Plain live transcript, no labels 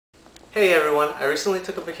Hey everyone, I recently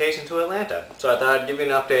took a vacation to Atlanta, so I thought I'd give you an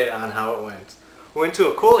update on how it went. We went to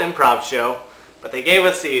a cool improv show, but they gave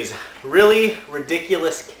us these really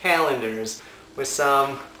ridiculous calendars with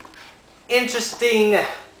some interesting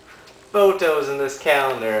photos in this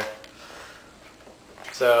calendar.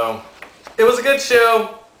 So, it was a good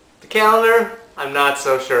show. The calendar, I'm not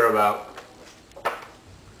so sure about.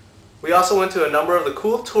 We also went to a number of the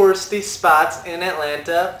cool touristy spots in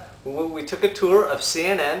Atlanta. We took a tour of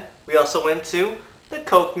CNN. We also went to the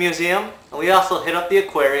Coke Museum, and we also hit up the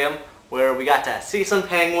aquarium where we got to see some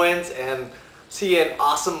penguins and see an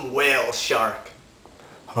awesome whale shark.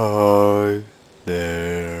 Hi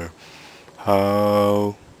there,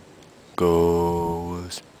 how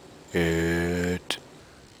goes it?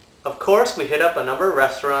 Of course, we hit up a number of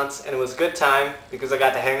restaurants, and it was a good time because I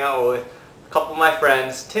got to hang out with a couple of my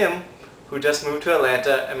friends, Tim, who just moved to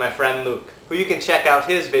Atlanta, and my friend Luke, who you can check out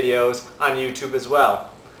his videos on YouTube as well.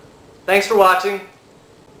 Thanks for watching.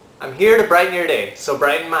 I'm here to brighten your day, so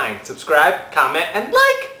brighten mine. Subscribe, comment, and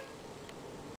like!